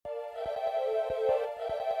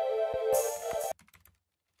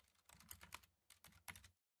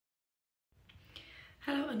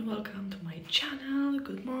welcome to my channel.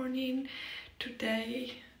 Good morning.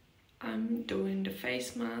 Today I'm doing the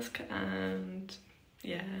face mask and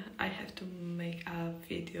yeah, I have to make a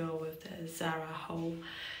video with the Zara haul.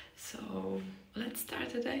 So let's start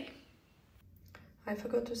today. I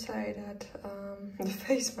forgot to say that the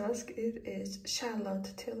face mask, it is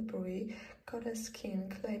Charlotte Tilbury Goddess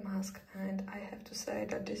Skin Clay Mask, and I have to say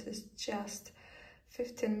that this is just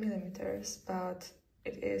 15mm, but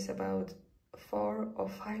it is about 4 or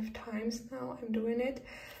 5 times now I'm doing it,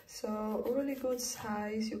 so really good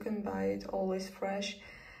size. You can buy it always fresh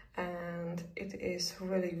and it is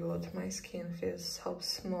really good. My skin feels so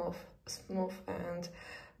smooth and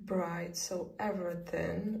bright, so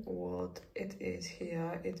everything what it is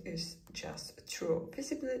here, it is just true.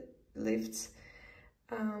 Visibly lifts,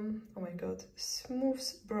 oh my god,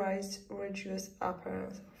 smooths, bright, reduces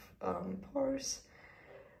appearance of pores.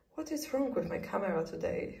 What is wrong with my camera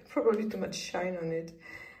today? Probably too much shine on it.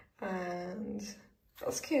 And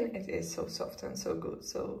the skin, it is so soft and so good,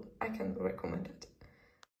 so I can recommend it.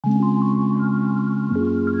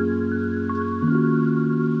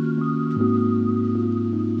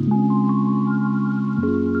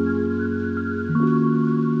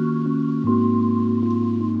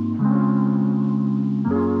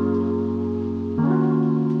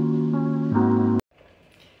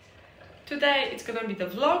 Today it's gonna be the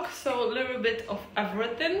vlog, so a little bit of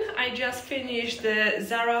everything. I just finished the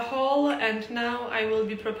Zara haul and now I will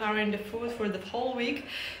be preparing the food for the whole week.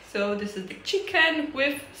 So this is the chicken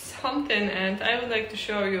with something, and I would like to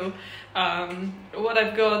show you what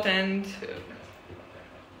I've got and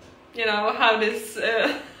you know how this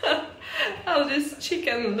how this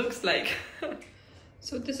chicken looks like.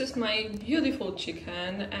 So this is my beautiful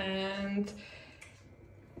chicken, and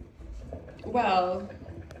well,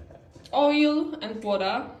 oil and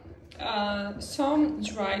water, some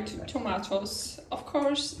dried tomatoes, of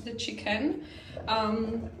course the chicken,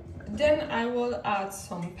 then I will add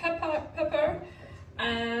some pepper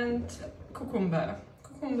and cucumber.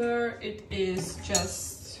 It is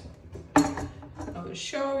just, I will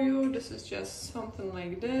show you, this is just something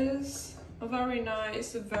like this, very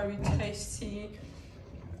nice, very tasty.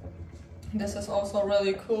 This is also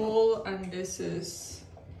really cool, and this is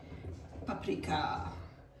paprika.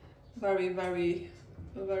 Very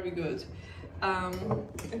good.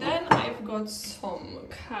 Then I've got some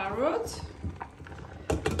carrot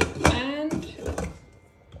and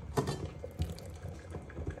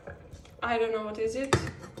I don't know what is it,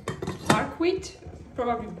 buckwheat,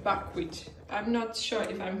 probably buckwheat. I'm not sure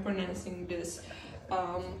if I'm pronouncing this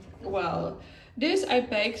well. This I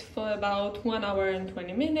baked for about 1 hour and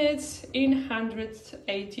 20 minutes in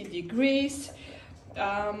 180 degrees.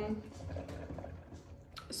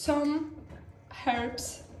 Some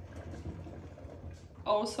herbs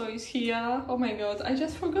also is here. Oh my god, I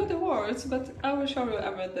just forgot the words, but I will show you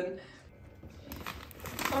everything.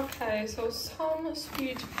 Okay, so some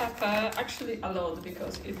sweet pepper, actually a lot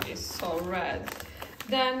because it is so red.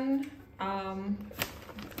 Then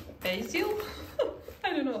basil,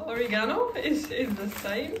 I don't know, oregano is the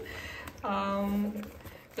same.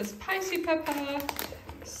 The spicy pepper,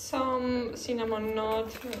 some cinnamon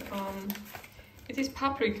nut, it is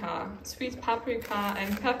paprika, sweet paprika,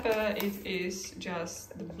 and pepper, it is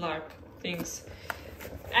just the black things.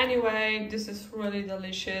 Anyway, this is really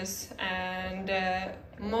delicious, and the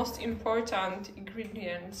most important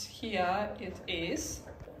ingredients here, it is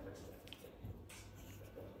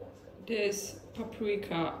this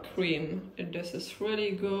paprika cream. This is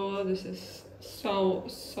really good, this is so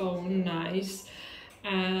nice,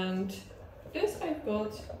 and this I've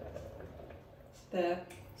got there.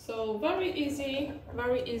 So very easy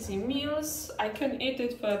meals. I can eat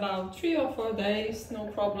it for about 3 or 4 days, no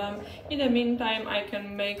problem. In the meantime, I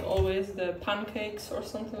can make always the pancakes or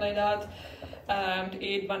something like that, and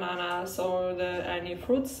eat bananas or any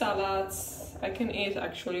fruit salads. I can eat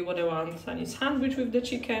actually what I want, any sandwich with the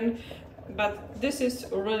chicken, but this is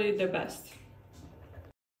really the best.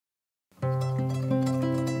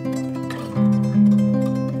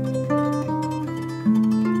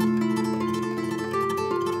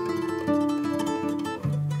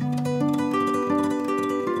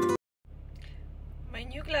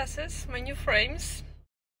 My new frames.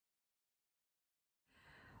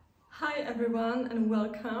 Hi everyone and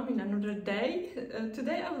welcome in another day.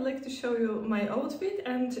 Today I would like to show you my outfit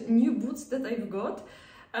and new boots that I've got,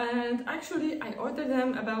 and actually I ordered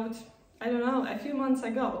them about, I don't know, a few months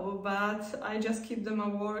ago, but I just keep them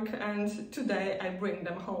at work and today I bring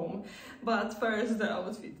them home. But first the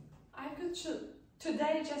outfit. I got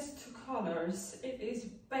today just 2 colors. It is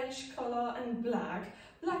beige color and black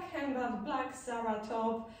handbag, black Zara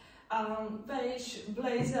top, beige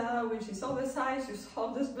blazer, which is oversized. You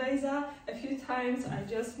saw this blazer a few times. I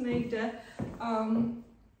just made the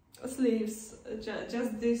sleeves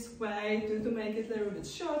just this way to make it a little bit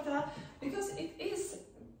shorter, because it is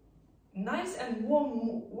nice and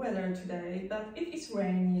warm weather today, but it is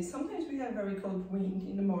rainy. Sometimes we have very cold wind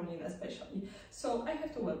in the morning especially, so I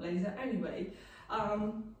have to wear blazer anyway.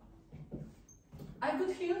 I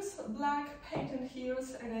got heels, black patent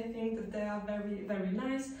heels, and I think that they are very, very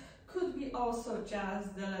nice. Could be also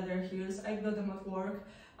just the leather heels. I got them at work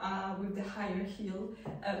with the higher heel,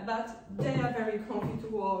 but they are very comfy to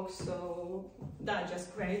walk, so that's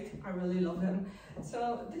just great. I really love them.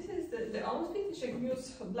 So this is the outfit. You should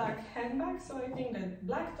use black handbag, so I think that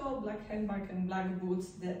black top, black handbag and black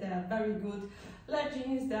boots, they are very good.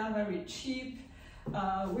 Leggings, they are very cheap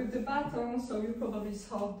with the buttons, so you probably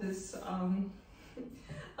saw this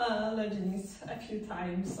leggings a few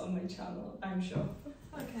times on my channel, I'm sure.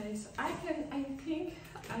 Okay, so I think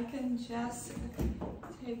I can just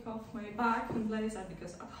take off my bag and blazer,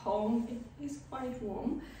 because at home it is quite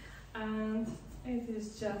warm and it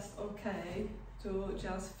is just okay to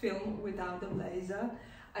just film without the blazer.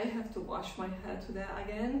 I have to wash my hair today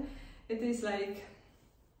again. It is like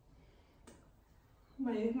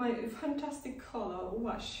my fantastic color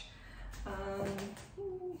wash. I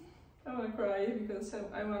wanna cry because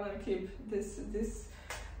I wanna keep this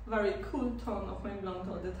very cool tone of my blonde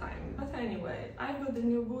all the time. But anyway, I got the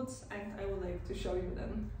new boots and I would like to show you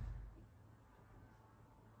them.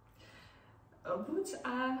 Boots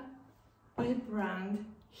are by brand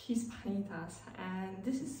Hispanitas, and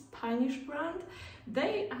this is Spanish brand.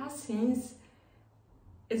 They are since,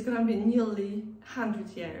 it's gonna be nearly 100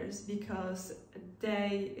 years, because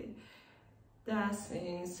they are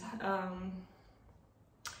since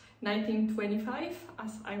 1925,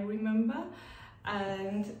 as I remember.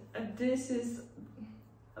 And this is,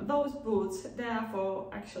 those boots, they are for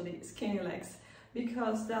actually skinny legs,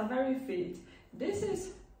 because they are very fit. This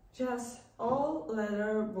is just all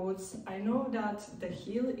leather boots. I know that the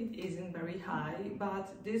heel, it isn't very high,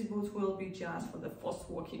 but these boots will be just for the fast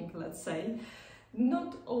walking, let's say.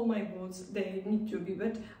 Not all my boots, they need to be,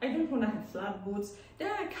 but I don't want to have flat boots. They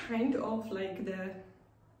are kind of like the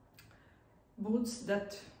boots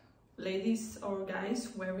that ladies or guys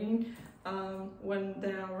wearing when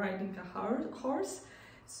they are riding a horse.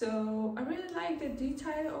 So I really like the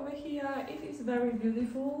detail over here. It is very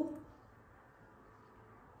beautiful.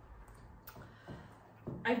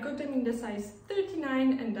 I got them in the size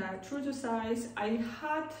 39 and they are true to size. I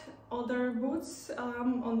had other boots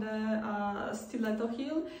on the stiletto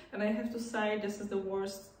heel, and I have to say this is the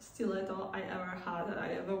worst stiletto I ever had,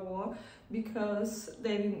 I ever wore, because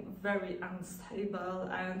they've been very unstable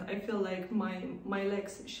and I feel like my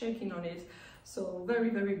legs shaking on it. So very,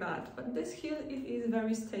 very bad. But this heel, it is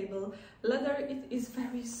very stable. Leather, it is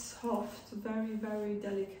very soft, very, very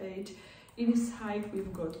delicate. Inside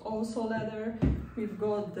we've got also leather, we've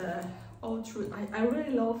got the ultra, I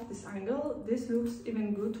really love this angle. This looks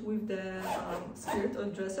even good with the skirt or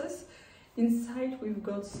dresses. Inside we've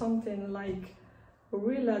got something like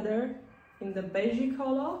real leather in the beige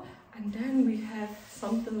color, and then we have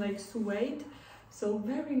something like suede. So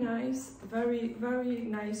very nice, very, very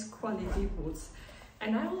nice quality boots.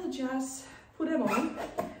 And I will just put them on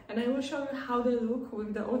and I will show you how they look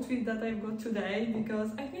with the outfit that I've got today,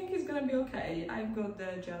 because I think it's gonna be okay. I've got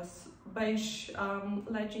the just beige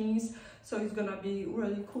leggings, so it's gonna be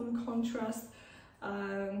really cool contrast,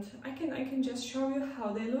 and I can just show you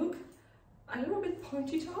how they look. A little bit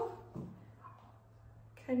pointy toe.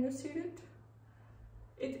 Can you see it?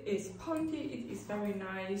 It is pointy, it is very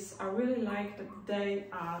nice. I really like that they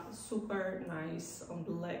are super nice on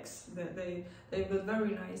the legs. They've got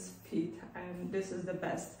very nice fit, and this is the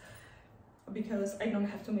best, because I don't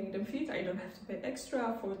have to make them fit, I don't have to pay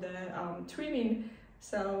extra for the trimming.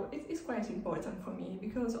 So it is quite important for me,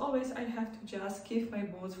 because always I have to just keep my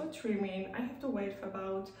boots for trimming. I have to wait for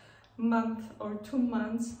about a month or 2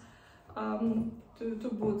 months to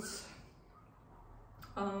boots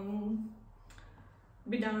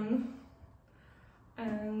be done.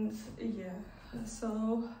 And yeah,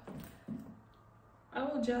 so I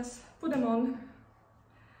will just put them on.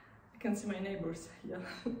 I can see my neighbors here.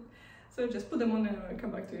 So just put them on and I'll come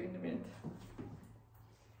back to you in a minute.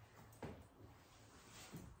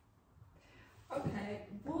 Okay,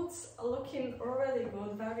 boots are looking really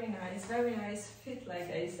good, very nice fit, like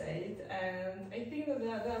I said, and I think that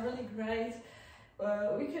they're really great.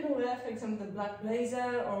 We can wear, for example, the black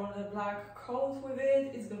blazer or the black coat with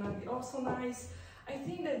it. It's gonna be also nice. I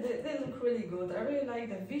think that they look really good. I really like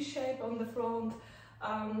the V shape on the front,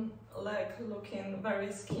 like looking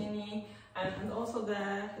very skinny. And also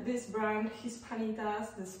this brand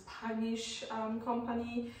Hispanitas, the Spanish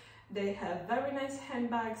company, they have very nice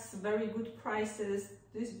handbags, very good prices.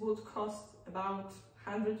 This boot costs about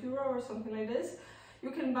 €100 or something like this.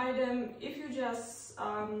 You can buy them if you just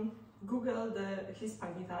Google the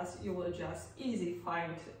Hispanitas. You will just easily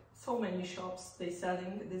find so many shops they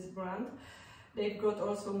selling this brand. They've got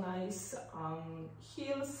also nice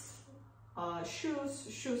heels,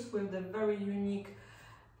 shoes with the very unique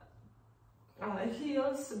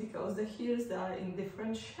heels, because the heels they are in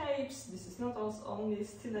different shapes. This is not also only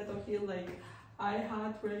stiletto heel like I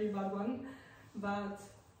had, really bad one, but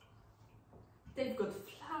they've got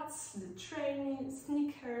flats, the training,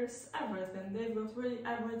 sneakers, everything. They've got really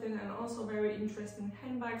everything, and also very interesting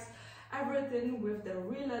handbags. Everything with the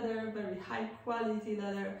real leather, very high quality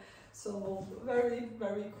leather. So very,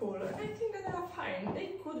 very cool. I think that they are fine.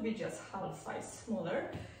 They could be just half size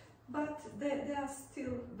smaller, but they are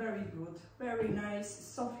still very good. Very nice,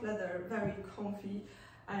 soft leather, very comfy,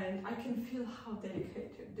 and I can feel how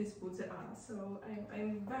delicate these boots are. So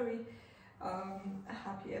I'm very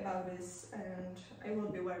happy about this, and I will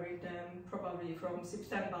be wearing them probably from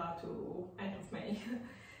September to end of May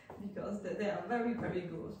because they are very, very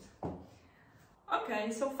good.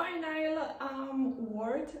 Okay, so final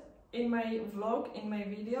word in my vlog, in my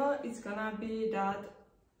video, it's gonna be that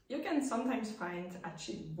you can sometimes find a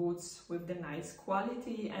cheap boots with the nice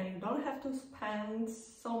quality and you don't have to spend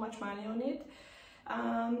so much money on it.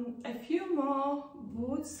 A few more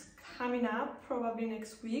boots coming up probably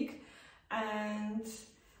next week, and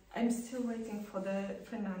I'm still waiting for the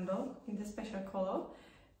Fernando in the special color,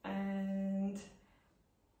 and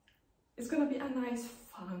it's gonna be a nice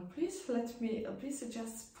fun. Please please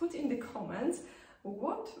just put in the comments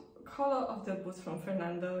what color of the boots from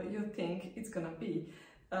Fernando you think it's gonna be,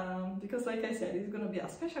 because like I said, it's gonna be a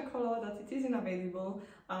special color that it isn't available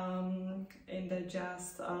in the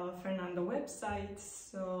Just Fernando website,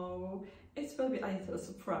 so it will be a little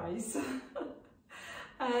surprise.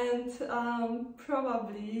 And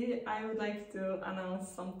probably I would like to announce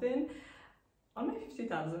something. On my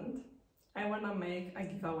 50,000 I wanna make a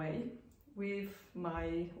giveaway with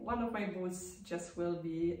one of my boots. Just will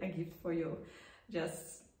be a gift for you.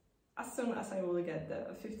 Just as soon as I will get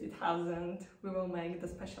the 50,000, we will make the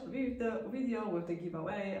special video with the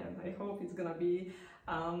giveaway, and I hope it's gonna be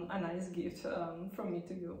a nice gift from me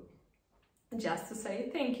to you. Just to say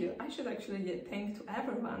thank you. I should actually get thank to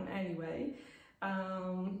everyone anyway,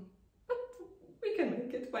 but we can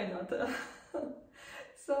make it, why not?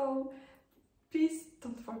 So please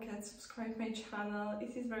don't forget to subscribe my channel.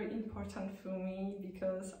 It is very important for me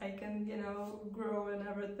because I can, you know, grow and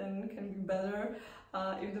everything can be better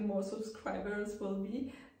if the more subscribers will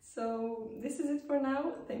be. So this is it for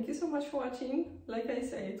now. Thank you so much for watching. Like I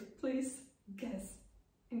said, please guess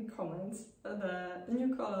in comments the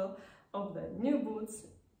new color of the new boots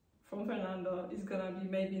from Fernando. Is gonna be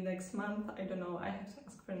maybe next month. I don't know. I have to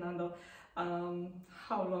ask Fernando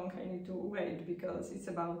how long I need to wait, because it's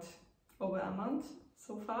about over a month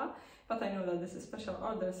so far, but I know that this is a special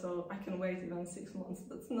order, so I can wait even 6 months.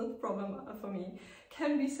 That's not a problem for me.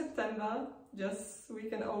 Can be September, just we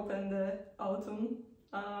can open the autumn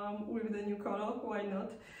with the new color, why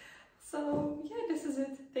not? So yeah, this is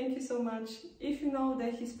it. Thank you so much. If you know the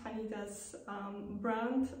Hispanitas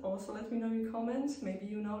brand, also let me know in comments. Maybe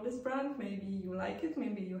you know this brand, maybe you like it,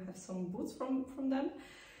 maybe you have some boots from them.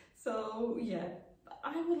 So yeah,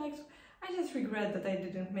 I just regret that I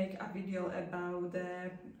didn't make a video about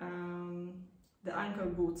the ankle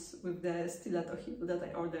boots with the stiletto heel that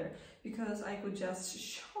I ordered, because I could just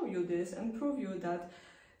show you this and prove you that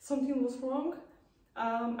something was wrong.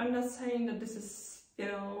 I'm not saying that this is, you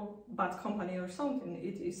know, bad company or something.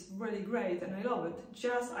 It is really great and I love it.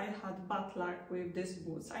 Just I had bad luck with these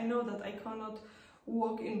boots. I know that I cannot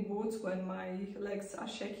walk in boots when my legs are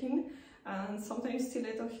shaking, and sometimes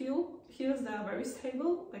stiletto heels, they are very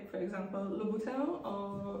stable, like for example Louboutin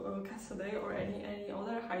or Cassidy or any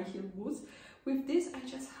other high heel boots. With this I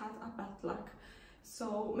just had a bad luck,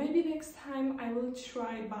 so maybe next time I will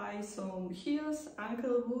try buy some heels,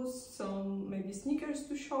 ankle boots, some maybe sneakers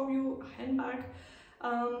to show you, a handbag.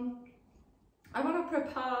 I want to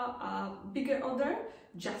prepare a bigger order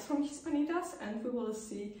just from Hispanitas, and we will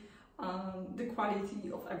see the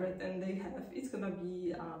quality of everything they have. It's gonna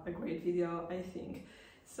be a great video, I think.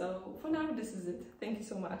 So for now, this is it. Thank you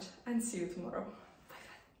so much and see you tomorrow.